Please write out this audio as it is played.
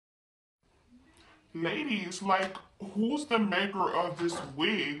Ladies, like, who's the maker of this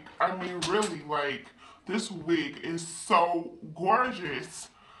wig? I mean, really, like, this wig is so gorgeous.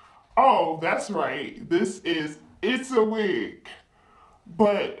 Oh, that's right. It's a wig.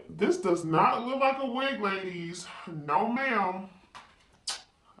 But this does not look like a wig, ladies. No, ma'am.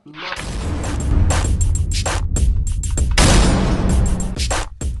 Look.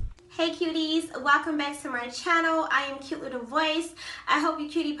 Hey cuties, welcome back to my channel. I am Cute Little Voice. I hope you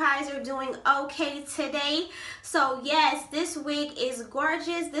cutie pies are doing okay today. So yes, this wig is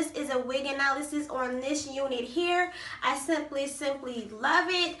gorgeous. This is a wig analysis on this unit here. I simply love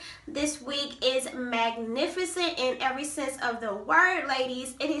it. This wig is magnificent in every sense of the word,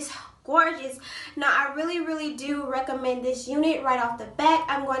 ladies. It is gorgeous. Now I really do recommend this unit right off the bat.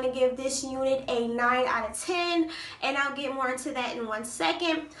 I'm going to give this unit a 9 out of 10, and I'll get more into that in 1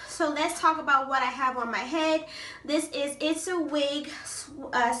 second. So let's talk about what I have on my head. This is It's a Wig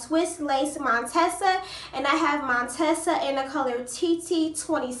Swiss Lace Montessa, and I have Montessa in the color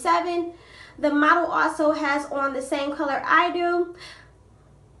TT27. The model also has on the same color I do.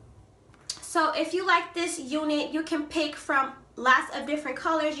 So if you like this unit, you can pick from lots of different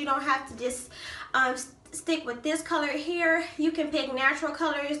colors. You don't have to just stick with this color here. You can pick natural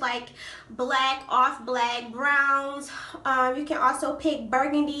colors like black, off black, browns. You can also pick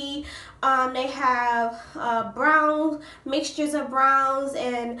burgundy. They have brown, mixtures of browns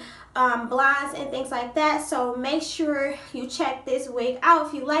and blondes and things like that. So make sure you check this wig out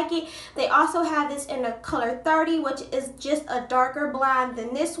if you like it. They also have this in the color 30, which is just a darker blonde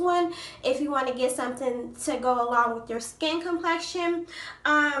than this one, if you want to get something to go along with your skin complexion.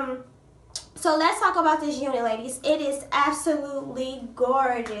 So let's talk about this unit, ladies. It is absolutely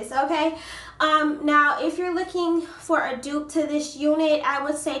gorgeous, okay? Now, if you're looking for a dupe to this unit, I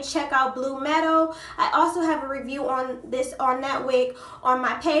would say check out Blue Meadow. I also have a review on that wig on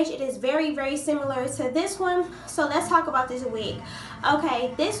my page. It is very similar to this one. So let's talk about this wig.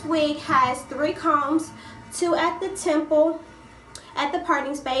 Okay, this wig has 3 combs, 2 at the temple, at the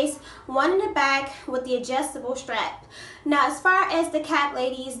parting space, 1 in the back with the adjustable strap. Now, as far as the cap,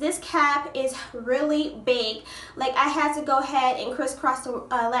 ladies, this cap is really big. Like, I had to go ahead and crisscross the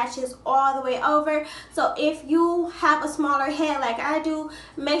latches all the way over. So if you have a smaller head like I do,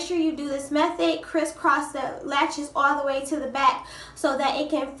 make sure you do this method. Crisscross the latches all the way to the back so that it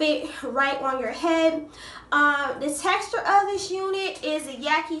can fit right on your head. The texture of this unit is a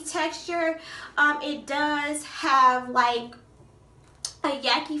yaki texture. It does have like a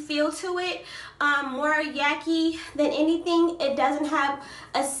yaki feel to it, more yaki than anything. It doesn't have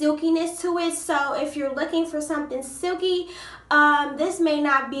a silkiness to it, so if you're looking for something silky, this may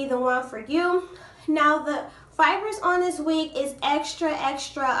not be the one for you. Now, the fibers on this wig is extra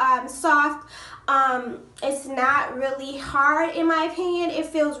soft. It's not really hard, in my opinion. It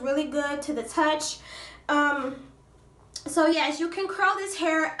feels really good to the touch. So yes, you can curl this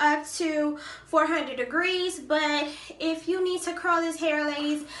hair up to 400 degrees, but if you need to curl this hair,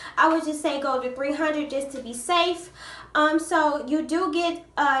 ladies, I would just say go to 300 just to be safe. So you do get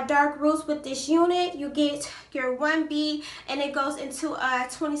dark roots with this unit. You get your 1B, and it goes into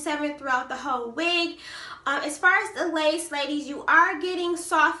 27 throughout the whole wig. As far as the lace, ladies, you are getting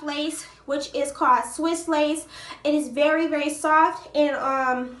soft lace, which is called Swiss lace. It is very soft,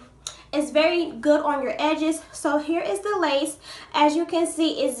 and it's very good on your edges. So here is the lace. As you can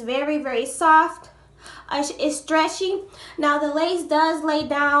see, it's very soft. It's stretchy. Now, the lace does lay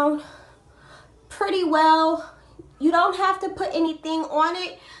down pretty well. You don't have to put anything on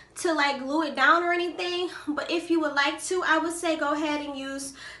it to like glue it down or anything, but if you would like to, I would say go ahead and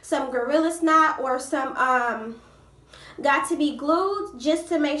use some Gorilla Snot or some Got To Be Glued, just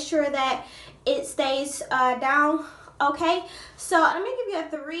to make sure that it stays down. Okay, so let me give you a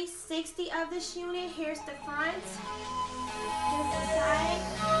 360 of this unit. Here's the front. Here's the side.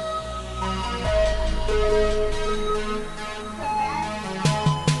 The back.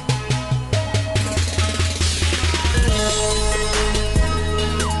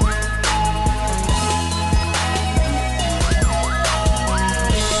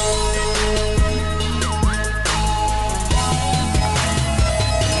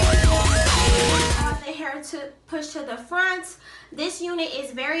 To push to the front. This unit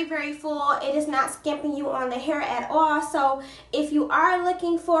is very full. It is not skimping you on the hair at all. So if you are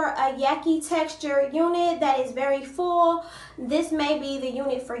looking for a yaki texture unit that is very full, this may be the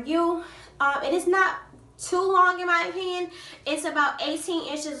unit for you. It is not too long, in my opinion. It's about 18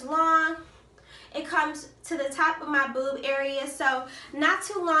 inches long. It comes to the top of my boob area, so not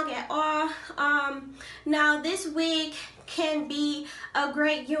too long at all. Now, this wig can be a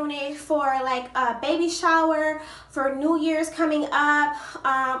great unit for like a baby shower, for New Year's coming up,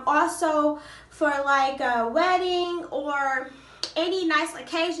 also for like a wedding or any nice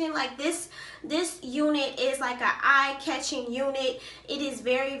occasion. Like this unit is like an eye-catching unit. It is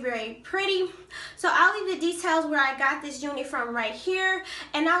very, very pretty. So I'll leave the details where I got this unit from right here,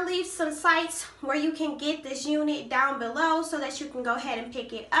 and I'll leave some sites where you can get this unit down below so that you can go ahead and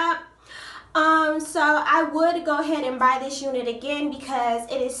pick it up. So I would go ahead and buy this unit again because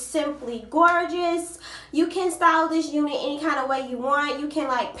it is simply gorgeous. You can style this unit any kind of way you want. You can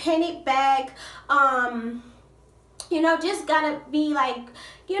like pin it back, you know, just gotta be like,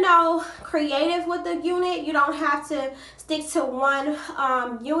 you know, creative with the unit. You don't have to stick to one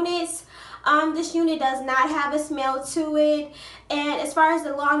unit. This unit does not have a smell to it. And as far as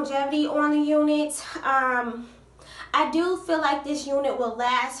the longevity on the unit, I do feel like this unit will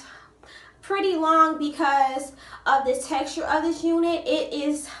last pretty long because of the texture of this unit. It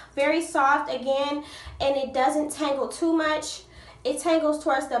is very soft again, and it doesn't tangle too much. It tangles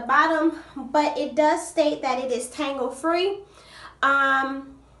towards the bottom, but it does state that it is tangle free.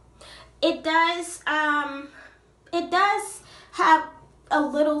 It does have a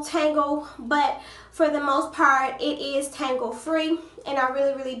little tangle, but for the most part it is tangle free, and I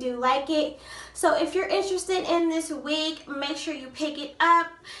really, really do like it. So if you're interested in this wig, make sure you pick it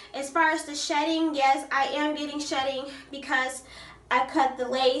up. As far as the shedding, yes, I am getting shedding because I cut the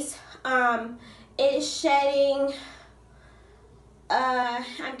lace. It is shedding.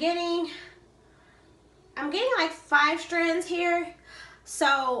 I'm getting like 5 strands here.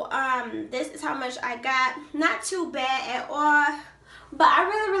 So this is how much I got. Not too bad at all, but I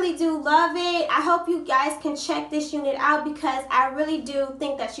really, really do love it. I hope you guys can check this unit out because I really do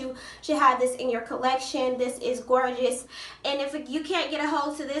think that you should have this in your collection. This is gorgeous. And if you can't get a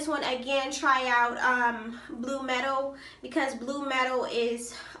hold to this one, again, try out Blue Metal, because Blue Metal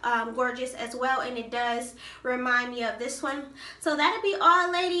is gorgeous as well, and it does remind me of this one. So that'll be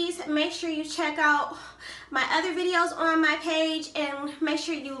all, ladies. Make sure you check out my other videos on my page, and make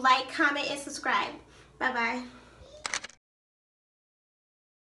sure you like, comment, and subscribe. Bye bye.